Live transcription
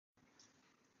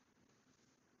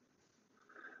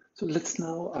So let's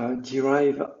now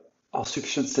derive our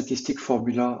sufficient statistic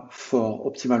formula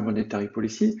for optimal monetary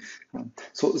policy.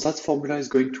 So that formula is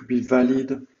going to be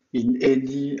valid in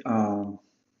any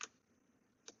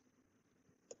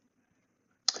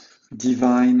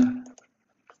divine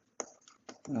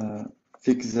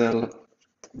Wiesel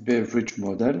beverage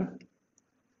model.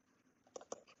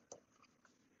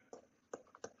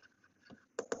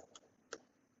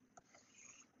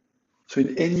 So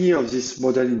in any of this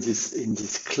model in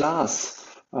this class,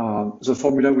 the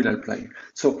formula will apply.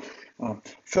 So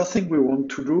first thing we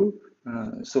want to do,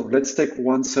 so let's take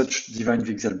one such divine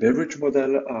Wiesel beverage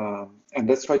model, and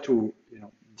let's try to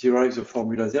derive the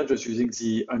formula there just using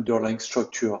the underlying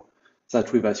structure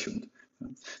that we've assumed.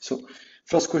 So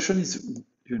first question is,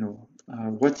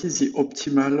 what is the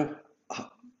optimal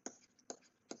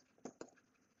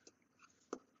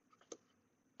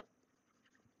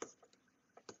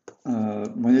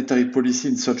monetary policy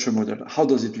in such a model? How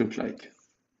does it look like?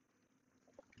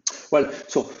 Well,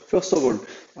 so first of all,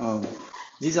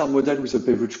 these are models with a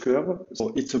beverage curve.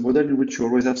 So it's a model in which you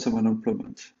always have some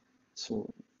unemployment.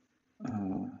 So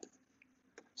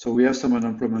we have some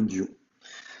unemployment due.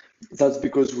 That's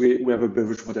because we have a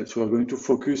beverage model. So we're going to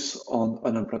focus on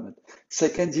unemployment.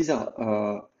 Second, these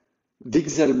are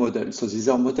Wiesel models. So these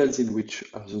are models in which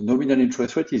the nominal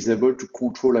interest rate is able to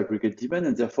control aggregate demand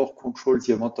and therefore control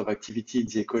the amount of activity in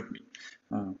the economy.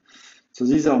 So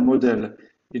these are models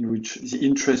in which the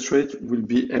interest rate will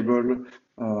be able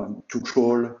to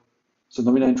control, the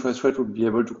nominal interest rate will be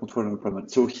able to control unemployment.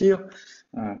 So here,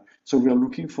 so we are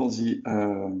looking for the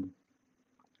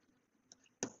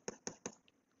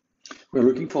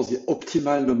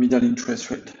optimal nominal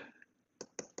interest rate.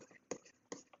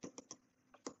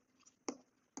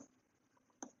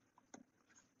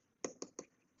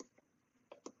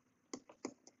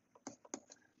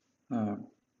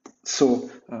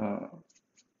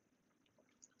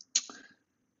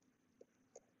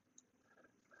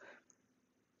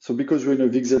 So because we're in a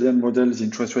Wieselian model, the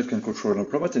interest rate can control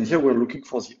unemployment, and here we're looking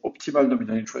for the optimal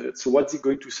nominal interest rate. So what's it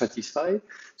going to satisfy?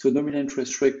 So nominal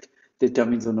interest rate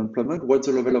determines unemployment. What's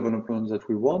the level of unemployment that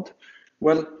we want?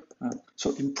 Well,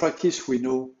 so in practice, we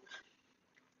know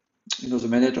the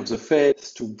mandate of the Fed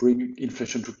to bring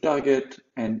inflation to target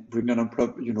and bring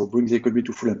unemployment, bring the economy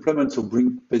to full employment. So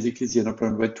bring basically the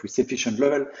unemployment rate to a sufficient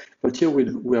level. But here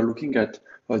we are looking at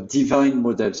a divine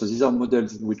model. So these are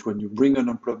models in which when you bring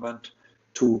unemployment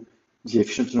to the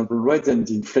efficient unemployment rate, then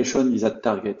the inflation is at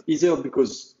target, either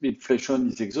because inflation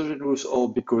is exogenous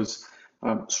or because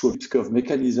through a fixed curve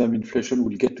mechanism, inflation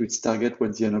will get to its target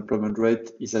when the unemployment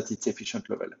rate is at its efficient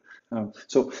level.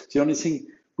 So the only thing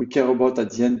we care about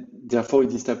at the end, therefore, in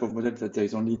this type of model, that there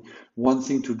is only one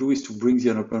thing to do is to bring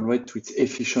the unemployment rate to its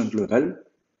efficient level.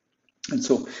 And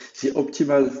so the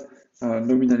optimal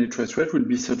nominal interest rate will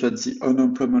be such that the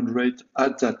unemployment rate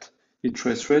at that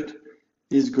interest rate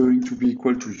is going to be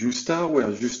equal to U star,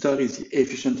 where U star is the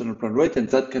efficient unemployment rate, and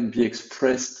that can be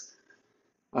expressed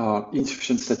in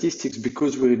sufficient statistics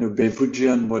because we're in a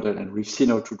Beveridgean model, and we've seen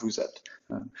how to do that.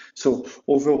 So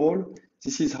overall,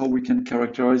 this is how we can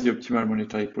characterize the optimal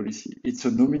monetary policy. It's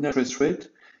a nominal interest rate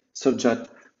such that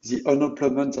the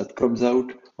unemployment that comes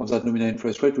out of that nominal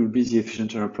interest rate will be the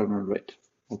efficient unemployment rate.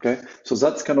 Okay, so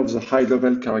that's kind of the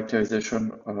high-level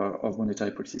characterization of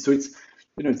monetary policy. So it's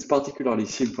particularly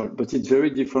simple, but it's very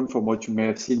different from what you may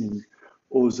have seen in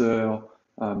other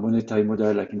monetary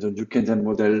model, like in the Keynesian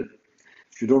model.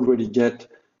 You don't really get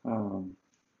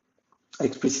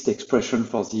explicit expression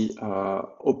for the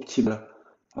optimal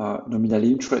nominal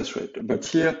interest rate. But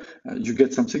here you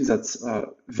get something that's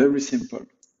very simple.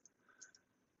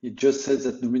 It just says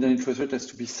that nominal interest rate has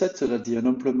to be set so that the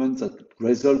unemployment that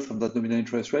results from that nominal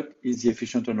interest rate is the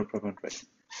efficient unemployment rate.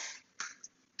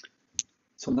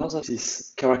 So now that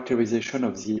this characterization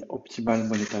of the optimal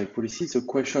monetary policy, the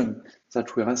question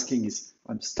that we're asking is,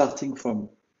 I'm starting from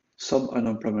some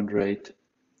unemployment rate,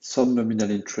 some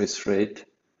nominal interest rate,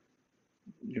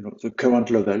 the current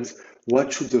levels.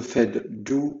 What should the Fed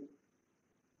do,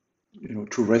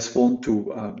 to respond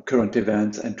to current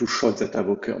events and to shocks that have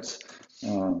occurred?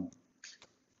 And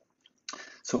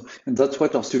that's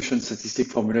what our sufficient-statistic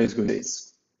formula is going to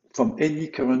say. From any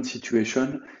current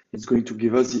situation, it's going to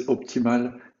give us the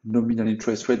optimal nominal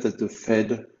interest rate that the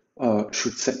Fed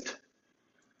should set.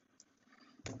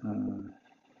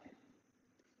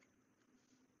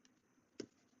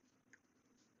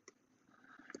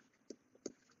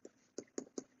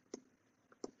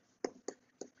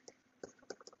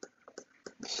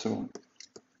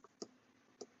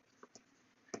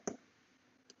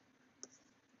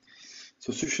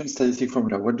 So sufficient-statistic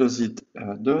formula, what does it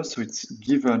do? So it's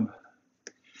given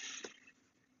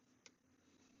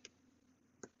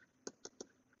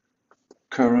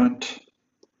current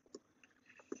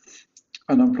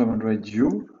unemployment rate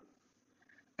U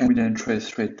and nominal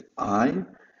interest rate I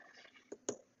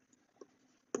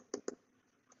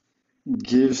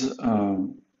gives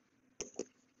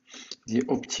the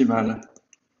optimal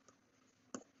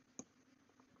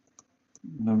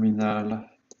nominal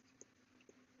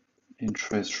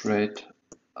interest rate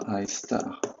I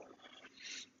star.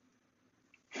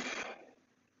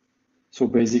 So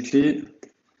basically,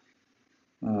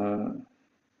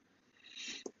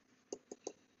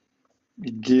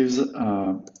 it gives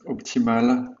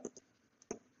optimal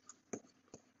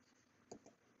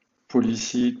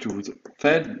policy to the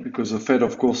Fed, because the Fed,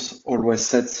 of course, always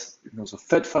sets the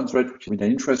Fed funds rate, which is an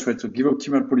interest rate. So give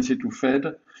optimal policy to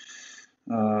Fed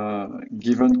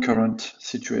given current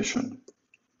situation.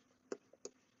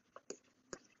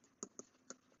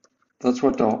 That's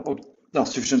what our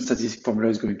sufficient statistic formula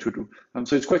is going to do.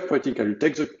 So it's quite practical. You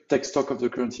take stock of the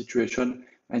current situation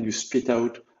and you spit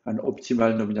out an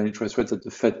optimal nominal interest rate that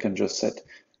the Fed can just set.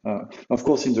 Of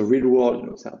course, in the real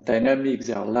world, there are dynamics,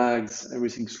 there are lags,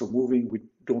 everything's slow moving. We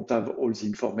don't have all the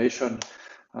information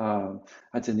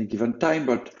at any given time,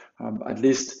 but at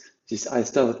least this I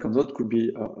star that comes out could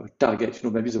be a target.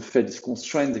 Maybe the Fed is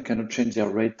constrained, they cannot change their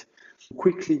rate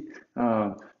quickly,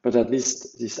 but at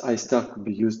least this I star could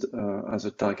be used as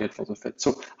a target for the Fed.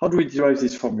 So how do we derive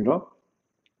this formula?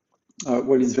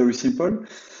 Well, it's very simple.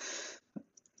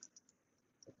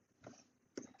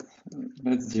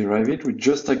 Let's derive it. We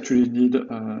just actually need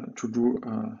to do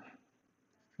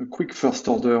a quick first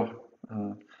order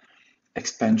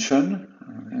expansion,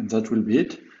 and that will be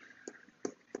it.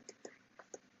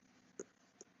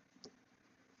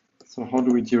 So how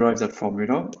do we derive that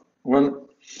formula? Well,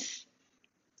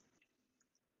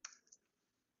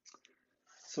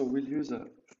 so we'll use a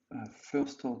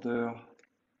first order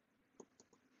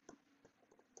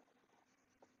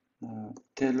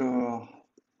Taylor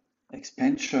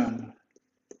expansion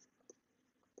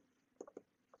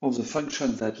of the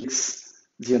function that links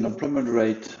the unemployment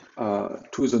rate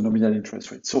to the nominal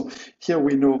interest rate. So here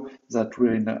we know that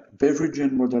we're in a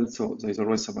Beveridgean model, so there's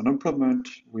always some unemployment.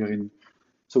 We're in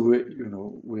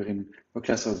a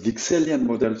class of Vixelian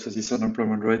model, so this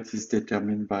unemployment rate is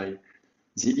determined by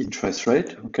the interest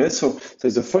rate. Okay, so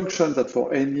there's a function that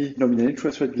for any nominal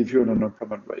interest rate gives you an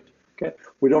unemployment rate. Okay,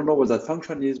 we don't know what that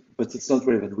function is, but it's not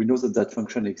relevant. We know that that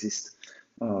function exists.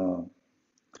 Okay,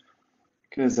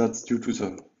 that's due to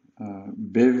the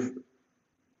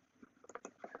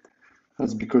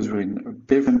that's because we're in a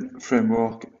Beveridgean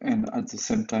framework and at the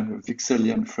same time a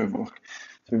Vixelian framework.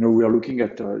 So we are looking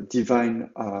at a divine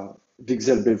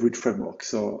Vixel-Beveridge framework.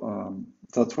 So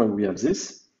that's why we have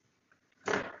this.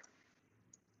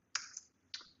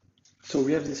 So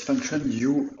we have this function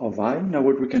u of I. Now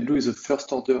what we can do is a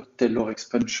first order Taylor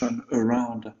expansion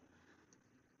around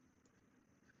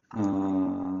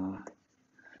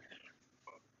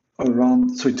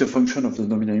so it's a function of the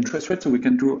nominal interest rate. So we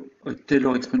can do a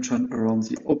Taylor expansion around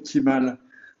the optimal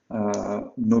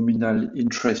nominal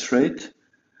interest rate,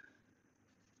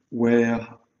 where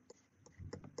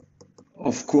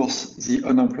of course the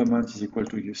unemployment is equal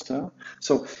to U star.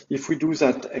 So if we do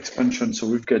that expansion, so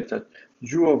we've got that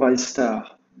U of I star,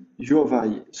 U of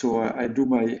I, so I do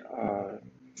my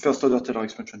first order Taylor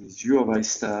expansion is U of I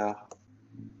star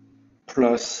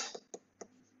plus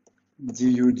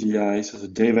du di, so the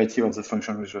derivative of the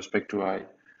function with respect to I,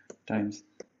 times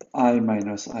I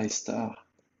minus I star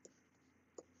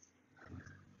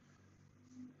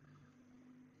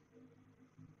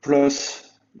plus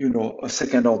a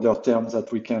second order term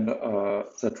that we can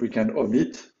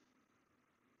omit.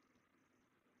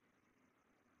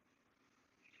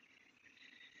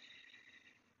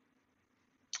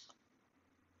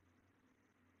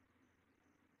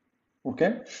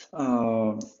 Okay,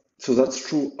 so that's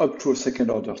true up to a second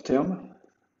order term.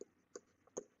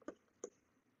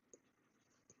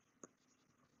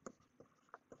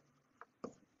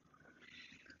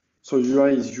 So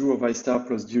ui is u of I star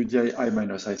plus du di I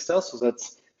minus I star. So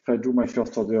that's if I do my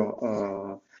first order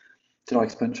Taylor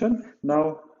expansion.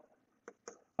 Now,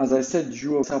 as I said,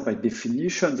 u of I star by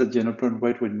definition that the unemployment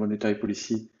rate with monetary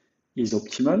policy is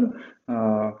optimal.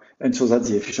 And so that's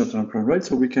the efficient unemployment rate.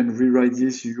 So we can rewrite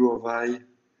this u of I.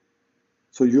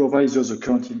 So u of I is just the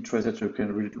current interest rate, so you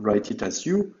can write it as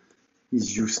u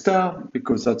is u star,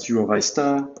 because that's u of I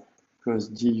star, plus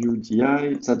du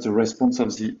di, that's the response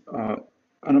of the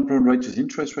unemployment rate to the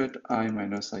interest rate, I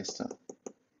minus I star.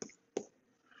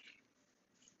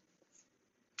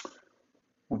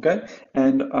 Okay,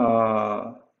 and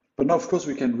But now, of course,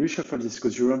 we can reshuffle this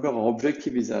because you remember our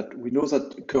objective is that we know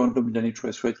that current nominal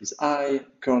interest rate is I,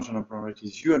 current unemployment rate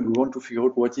is U, and we want to figure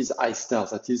out what is I star,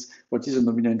 that is, what is the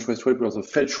nominal interest rate where the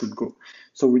Fed should go.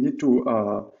 So we need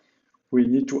to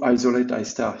isolate I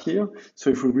star here.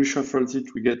 So if we reshuffle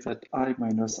it, we get that I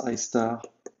minus I star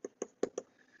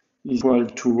is equal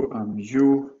to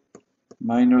U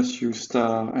minus U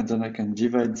star, and then I can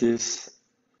divide this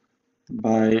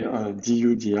by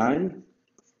du di.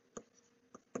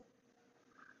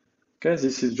 Okay,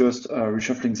 this is just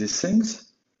reshuffling these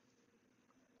things.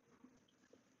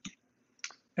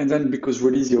 And then because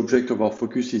really the object of our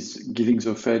focus is giving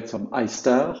the Fed some I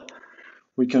star,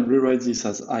 we can rewrite this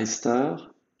as I star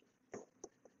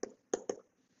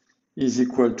is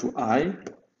equal to I.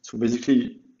 So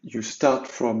basically you start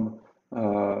from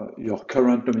your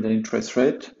current nominal interest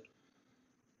rate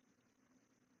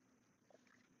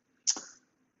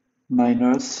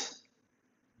minus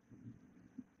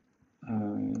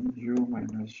U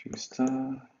minus U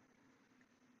star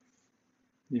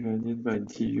divided by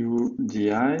du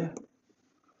di.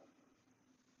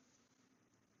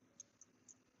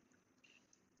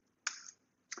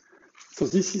 So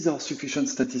this is our sufficient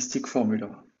statistic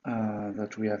formula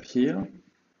that we have here.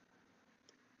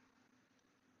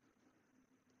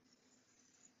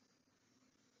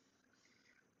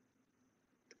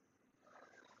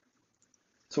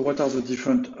 So what are the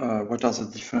different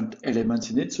elements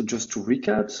in it? So just to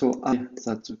recap, so I,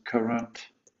 that's the current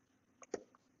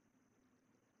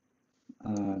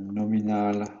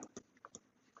nominal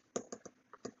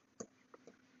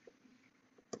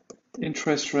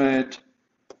interest rate.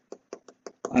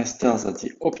 I star, that's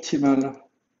the optimal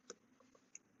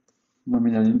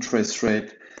nominal interest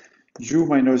rate. U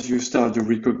minus U star, you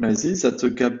recognize this, that's the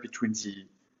gap between the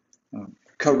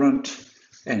current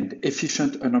and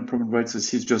efficient unemployment rate.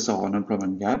 This is just our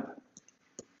unemployment gap.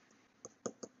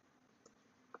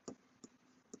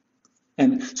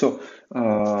 And so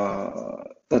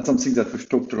that's something that we've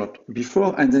talked a lot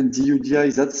before. And then du di,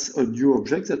 that's a new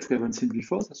object that we haven't seen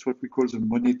before. That's what we call the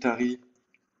monetary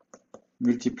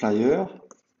multiplier.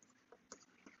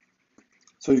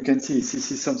 So you can see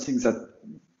this is something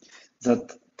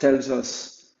that tells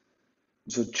us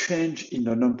the change in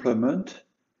unemployment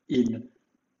in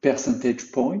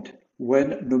percentage point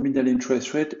when nominal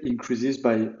interest rate increases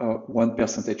by 1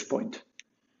 percentage point.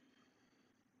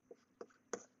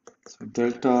 So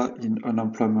delta in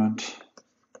unemployment,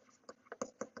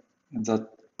 and that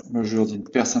measured in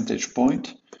percentage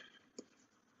point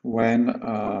when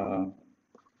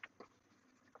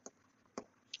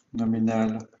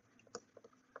nominal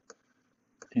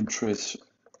interest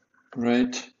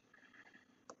rate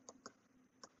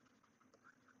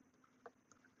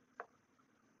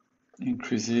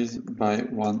increases by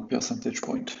 1 percentage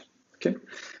point. Okay,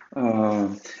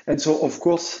 and so of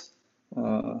course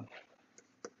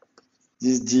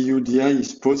this du di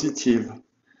is positive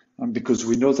because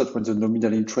we know that when the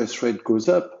nominal interest rate goes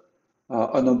up,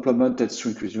 unemployment tends to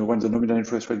increase. When the nominal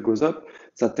interest rate goes up,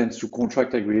 that tends to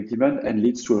contract aggregate demand and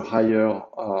leads to a higher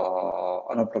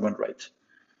unemployment rate.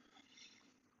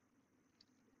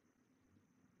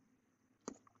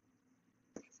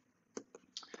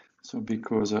 So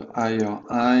because higher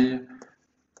I,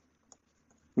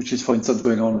 which is for instance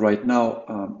going on right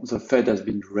now, the Fed has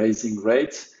been raising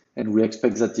rates and we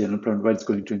expect that the unemployment rate is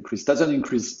going to increase. Doesn't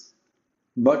increase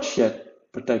much yet,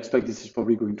 but I expect this is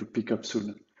probably going to pick up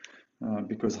soon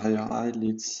because higher I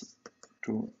leads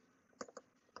to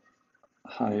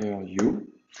higher U.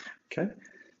 Okay,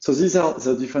 so these are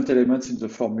the different elements in the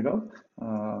formula.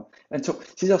 And so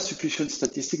these are sufficient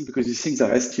statistics because these things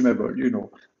are estimable.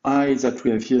 I that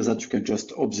we have here that you can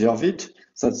just observe it.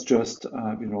 That's just,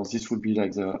 this would be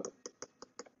like the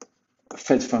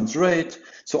Fed funds rate.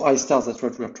 So I star, that's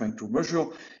what we are trying to measure.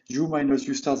 U minus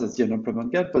U star, that's the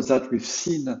unemployment gap, but that we've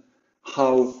seen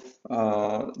how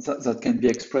that can be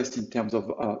expressed in terms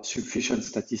of sufficient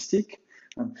statistic.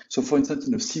 So for instance,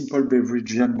 in a simple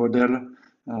Beveridgean model,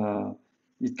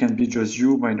 it can be just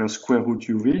U minus square root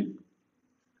UV.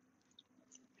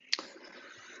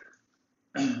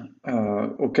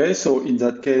 Okay, so in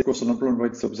that case, of course, unemployment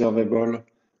rate is observable,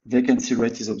 vacancy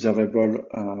rate is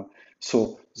observable.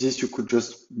 So this you could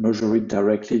just measure it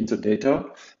directly in the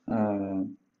data.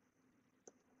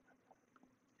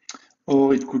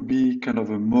 Or it could be kind of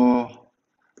a more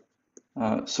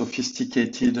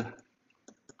sophisticated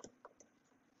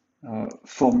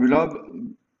formula.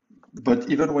 But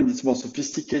even when it's more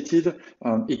sophisticated,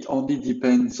 it only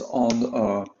depends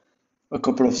on a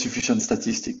couple of sufficient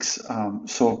statistics.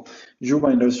 So U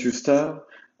minus U star,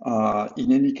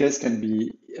 in any case, can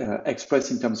be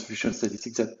expressed in terms of sufficient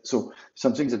statistics. So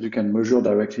something that you can measure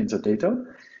directly in the data.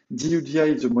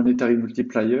 DUDI is a monetary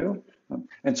multiplier.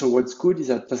 And so what's good is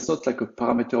that that's not like a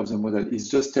parameter of the model. It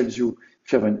just tells you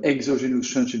if you have an exogenous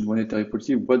change in monetary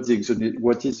policy, what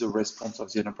is the response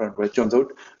of the unemployment rate. It turns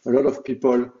out a lot of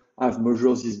people have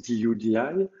measured this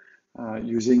DUDI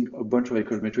using a bunch of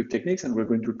econometric techniques, and we're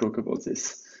going to talk about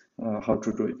this, how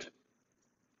to do it.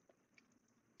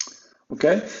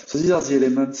 Okay, so these are the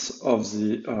elements of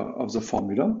the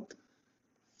formula.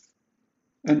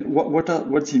 And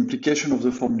what's the implication of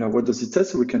the formula? What does it say?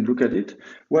 So we can look at it.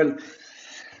 Well,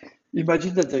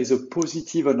 imagine that there is a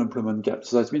positive unemployment gap.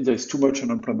 So that means there is too much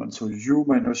unemployment. So U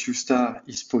minus U star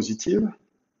is positive.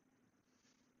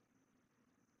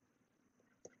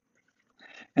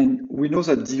 And we know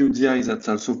that DUDI is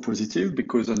also positive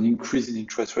because an increase in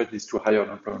interest rate leads to a higher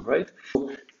unemployment rate.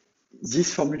 So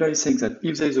this formula is saying that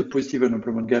if there is a positive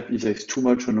unemployment gap, if there is too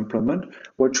much unemployment,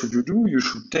 what should you do? You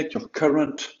should take your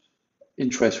current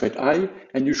interest rate I,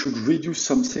 and you should reduce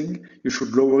something, you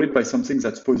should lower it by something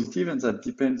that's positive, and that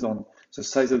depends on the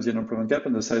size of the unemployment gap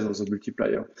and the size of the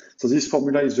multiplier. So this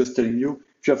formula is just telling you,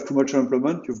 if you have too much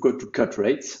unemployment, you've got to cut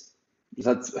rates.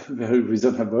 That's very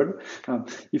reasonable.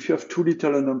 If you have too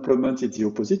little unemployment, it's the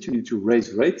opposite. You need to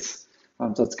raise rates.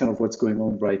 That's kind of what's going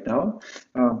on right now.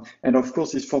 And of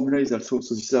course, this formula is also,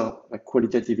 so these are like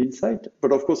qualitative insight,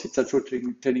 but of course, it's also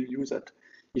telling you that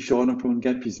if your unemployment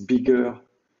gap is bigger,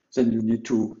 then you need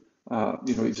to,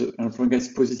 if the unemployment gap is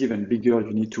positive and bigger,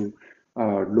 you need to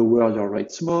lower your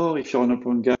rates more. If your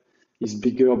unemployment gap is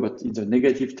bigger, but in the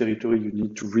negative territory, you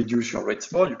need to reduce your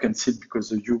rates more. You can see it because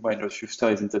the U minus U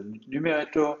star is in the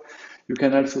numerator. You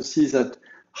can also see that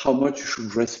how much you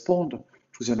should respond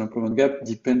to the unemployment gap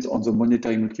depends on the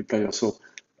monetary multiplier. So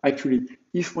actually,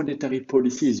 if monetary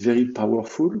policy is very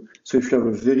powerful, so if you have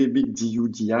a very big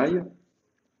DUDI,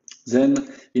 then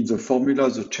in the formula,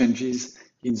 the changes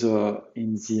in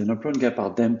the unemployment gap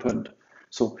are dampened.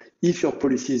 So if your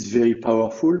policy is very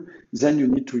powerful, then you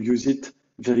need to use it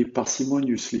very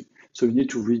parsimoniously. So you need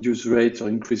to reduce rates or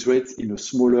increase rates in a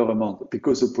smaller amount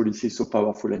because the policy is so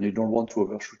powerful and you don't want to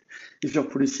overshoot. If your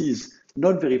policy is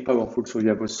not very powerful, so you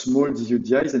have a small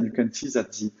DUDI, then you can see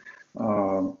that the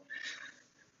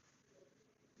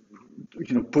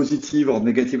positive or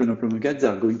negative unemployment gaps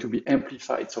are going to be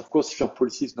amplified. So of course, if your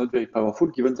policy is not very powerful,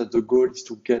 given that the goal is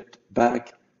to get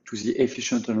back to the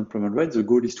efficient unemployment rate, the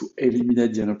goal is to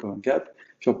eliminate the unemployment gap.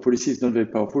 If your policy is not very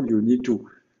powerful, you need to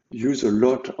use a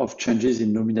lot of changes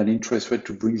in nominal interest rate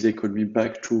to bring the economy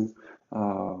back to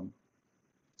the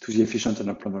efficient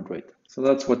unemployment rate. So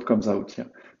that's what comes out here.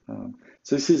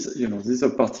 So this is a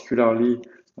particularly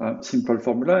simple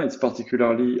formula. It's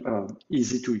particularly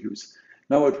easy to use.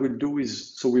 Now what we'll do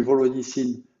is, so we've already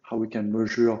seen how we can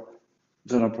measure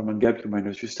the unemployment gap U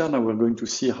minus U star. Now we're going to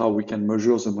see how we can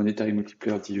measure the monetary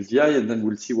multiplier DUDI, and then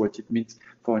we'll see what it means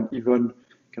for an even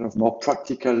kind of more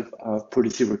practical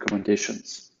policy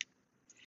recommendations.